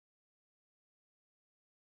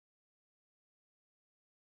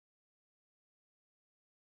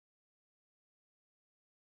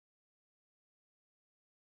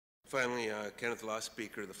Finally, Kenneth, the last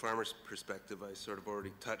speaker, the farmer's perspective, I sort of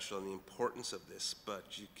already touched on the importance of this, but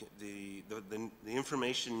the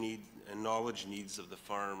information need and knowledge needs of the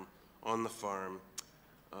farm, on the farm,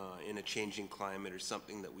 in a changing climate is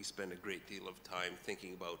something that we spend a great deal of time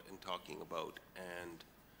thinking about and talking about, and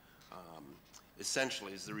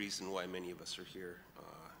essentially is the reason why many of us are here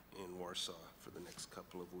in Warsaw for the next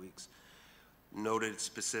couple of weeks. Noted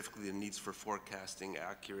specifically the needs for forecasting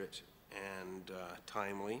accurate and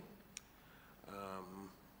timely.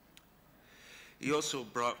 He also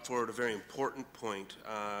brought forward a very important point,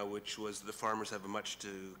 which was the farmers have much to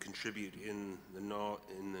contribute in the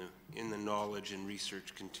knowledge and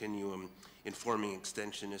research continuum, informing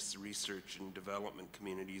extensionists, research and development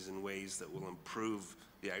communities in ways that will improve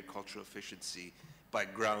the agricultural efficiency by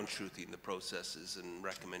ground truthing the processes and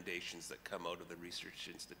recommendations that come out of the research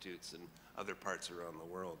institutes and other parts around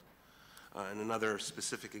the world. And another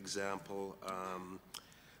specific example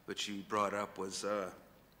which he brought up was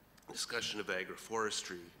discussion of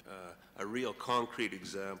agroforestry, a real concrete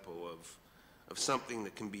example of something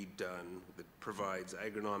that can be done that provides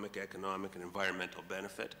agronomic, economic, and environmental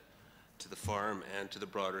benefit to the farm and to the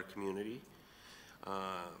broader community.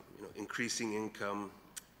 Increasing income,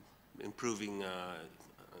 improving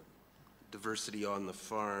diversity on the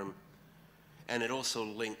farm, and it also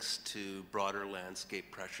links to broader landscape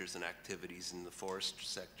pressures and activities in the forest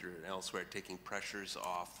sector and elsewhere, taking pressures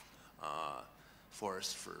off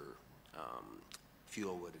forests for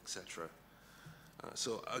fuel wood, etc.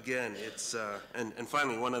 So again, it's, and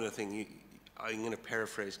finally, one other thing, I'm going to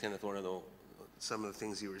paraphrase Kenneth, some of the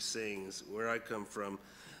things you were saying is where I come from,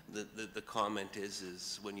 the comment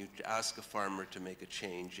is when you ask a farmer to make a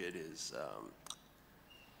change, it is,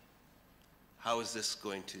 how is this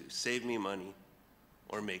going to save me money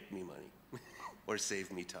or make me money or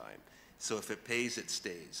save me time? So if it pays, it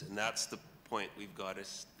stays. And that's the point we've got to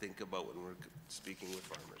think about when we're speaking with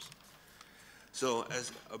farmers. So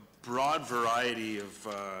as a broad variety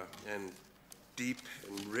of and deep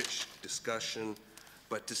and rich discussion,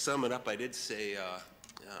 but to sum it up, I did say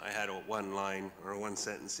I had a one line or one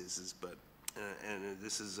sentences, but and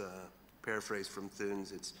this is a paraphrase from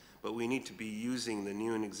Thunes. It's but we need to be using the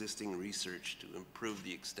new and existing research to improve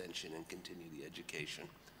the extension and continue the education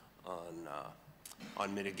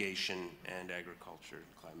on mitigation and agriculture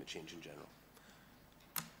and climate change in general.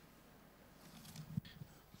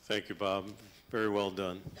 Thank you, Bob. Very well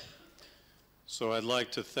done. So I'd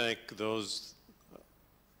like to thank those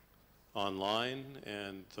online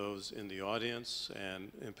and those in the audience,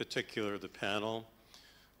 and in particular the panel,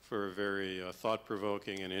 for a very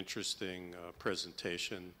thought-provoking and interesting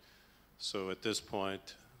presentation. So at this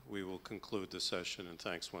point, we will conclude the session, and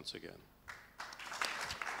thanks once again.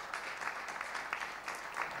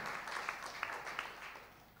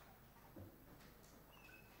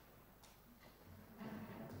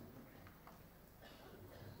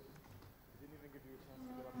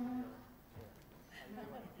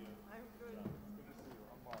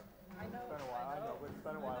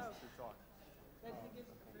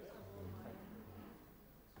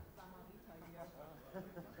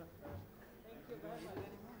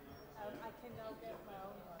 I can now get my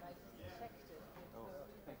own